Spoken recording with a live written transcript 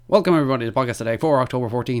Welcome everybody to the podcast today for October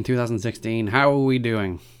 14, 2016. How are we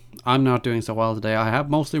doing? I'm not doing so well today. I have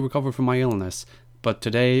mostly recovered from my illness, but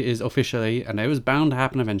today is officially, and it was bound to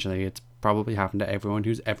happen eventually, it's probably happened to everyone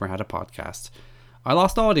who's ever had a podcast. I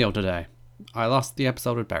lost audio today. I lost the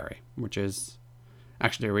episode with Barry, which is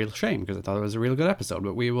actually a real shame because I thought it was a real good episode,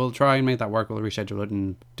 but we will try and make that work. We'll reschedule it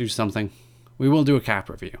and do something. We will do a cap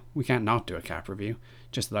review. We can't not do a cap review,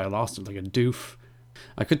 just that I lost it like a doof.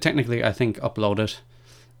 I could technically, I think, upload it,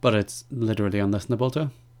 but it's literally unlistenable to,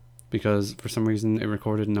 because for some reason it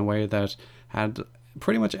recorded in a way that had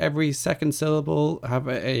pretty much every second syllable have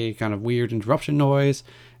a kind of weird interruption noise,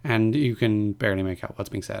 and you can barely make out what's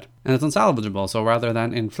being said. And it's unsalvageable, so rather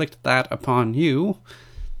than inflict that upon you,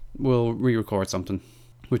 we'll re-record something.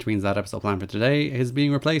 Which means that episode plan for today is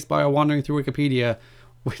being replaced by a wandering through Wikipedia,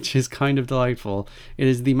 which is kind of delightful. It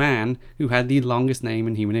is the man who had the longest name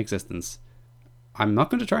in human existence. I'm not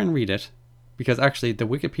going to try and read it, because actually the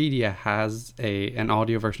Wikipedia has an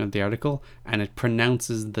audio version of the article and it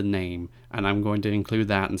pronounces the name, and I'm going to include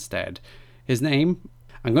that instead. His name,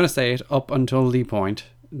 I'm going to say it up until the point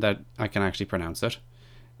that I can actually pronounce it.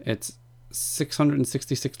 It's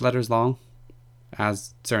 666 letters long,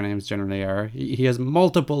 as surnames generally are. He has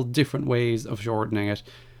multiple different ways of shortening it.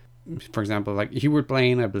 For example, like Hubert,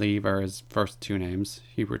 Blaine, I believe, are his first two names.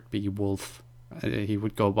 Hubert B. Wolf. He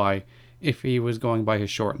would go by, if he was going by his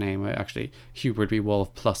short name, actually, Hubert B.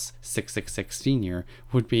 Wolf plus 666 Senior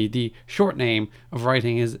would be the short name of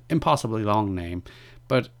writing his impossibly long name.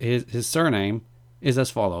 But his surname is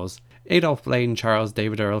as follows: Adolph, Blaine, Charles,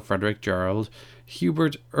 David, Earl, Frederick, Gerald,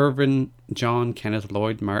 Hubert, Irvin, John, Kenneth,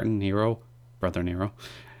 Lloyd, Martin, Nero, Brother Nero.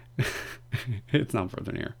 It's not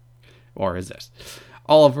Brother Nero. Or is it?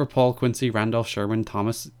 Oliver, Paul, Quincy, Randolph, Sherman,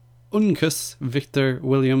 Thomas, Uncas, Victor,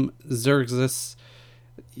 William, Xerxes,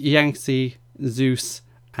 Yangtze, Zeus,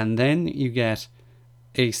 and then you get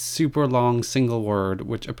a super long single word,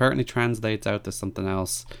 which apparently translates out to something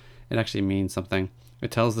else. It actually means something.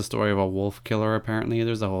 It tells the story of a wolf killer, apparently.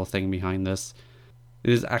 There's a whole thing behind this.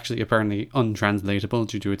 It is actually apparently untranslatable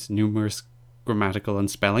due to its numerous grammatical and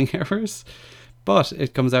spelling errors. But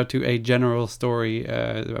it comes out to a general story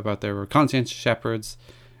about there were conscientious shepherds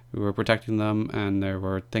who were protecting them, and there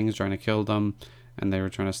were things trying to kill them, and they were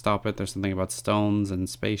trying to stop it. There's something about stones and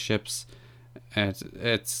spaceships.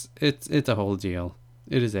 It's a whole deal.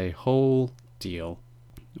 It is a whole deal.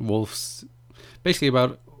 Wolves, basically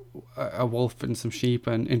about a wolf and some sheep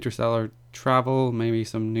and interstellar travel, maybe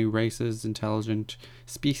some new races, intelligent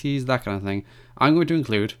species, that kind of thing. I'm going to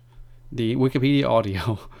include the Wikipedia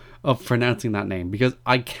audio of pronouncing that name, because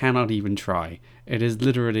I cannot even try. It is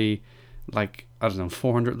literally like, I don't know,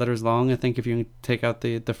 400 letters long, I think, if you take out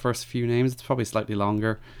the first few names. It's probably slightly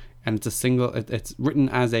longer, and it's a single, it's written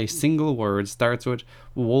as a single word, starts with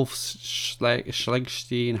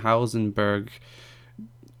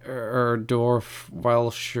Wolfeschlegelsteinhausenbergerdorff,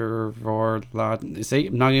 Welsh, see,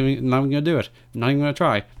 I'm not even going to do it. I'm not even going to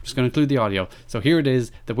try. I'm just going to include the audio. So here it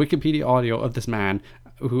is, the Wikipedia audio of this man,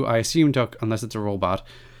 who I assume took, unless it's a robot,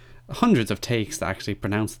 hundreds of takes to actually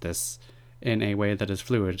pronounce this in a way that is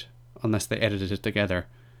fluid, unless they edited it together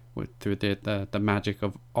through the magic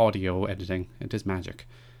of audio editing. It is magic.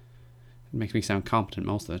 It makes me sound competent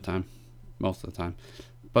most of the time.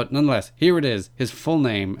 But nonetheless, here it is, his full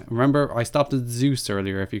name. Remember, I stopped at Zeus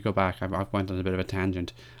earlier. If you go back, I went on a bit of a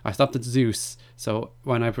tangent. I stopped at Zeus. So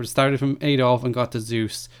when I started from Adolf and got to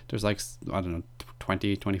Zeus, there's like, I don't know,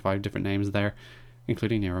 20, 25 different names there,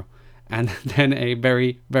 including Nero. And then a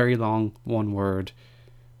very, very long one-word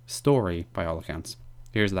story, by all accounts.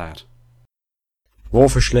 Here's that.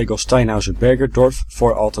 Wolfeschlegelsteinhausenbergerdorff,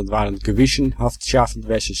 voralten waren gewissenhaft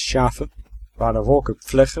scharfenweise Schafe, waren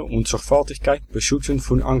Wolkenpflege und Sorgfaltigkeit beschützen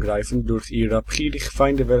von Angreifen durch ihre gierig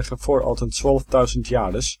Feindewelge voralten 12.000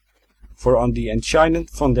 Jahres, voran die Entscheiden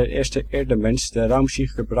von der erste Erdemensch der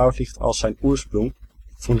Raumschiff gebräuchlich als sein Ursprung,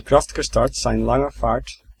 von Kraft gestart sein langer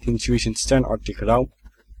Fahrt in zwischen sternartig Raum,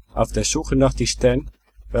 auf der Suche nach die Stern,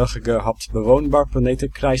 welche gehabt bewohnbar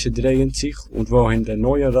Planeten Kreise drehen sich und wohin der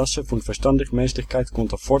neue Rasse von verstandig Menschlichkeit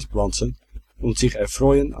konnte fortpflanzen und sich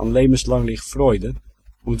erfreuen an lebenslanglich Freude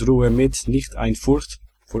und Ruhe mit nicht ein Furcht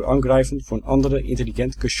vor Angreifen von anderen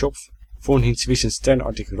intelligent Geschöpf von inzwischen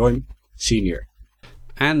sternartig Räum, Senior.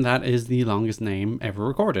 And that is the longest name ever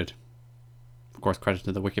recorded. Of course, credit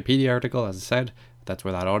to the Wikipedia article, as I said. That's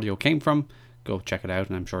where that audio came from. Go check it out,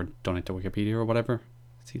 and I'm sure donate to Wikipedia or whatever.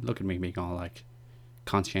 See, look at me being all like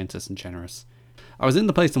conscientious and generous. I was in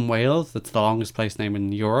the place in Wales that's the longest place name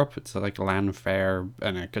in Europe. It's like a land fair,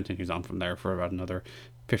 and it continues on from there for about another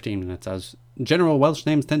 15 minutes, as general Welsh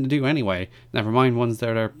names tend to do anyway. Never mind ones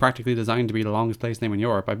that are practically designed to be the longest place name in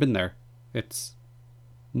Europe. I've been there. It's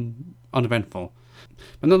uneventful.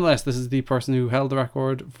 But nonetheless, this is the person who held the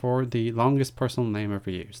record for the longest personal name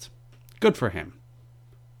ever used. Good for him.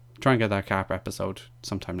 Try and get that Capra episode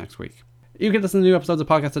sometime next week. You can listen to new episodes of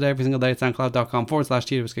podcasts today every single day at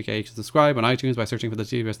soundcloud.com/TWSKK. You can subscribe on iTunes by searching for the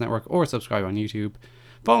TWS Network or subscribe on YouTube.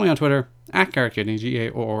 Follow me on Twitter at GarrettKidney,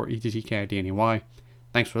 GARETTKIDNEY.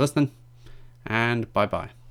 Thanks for listening, and bye bye.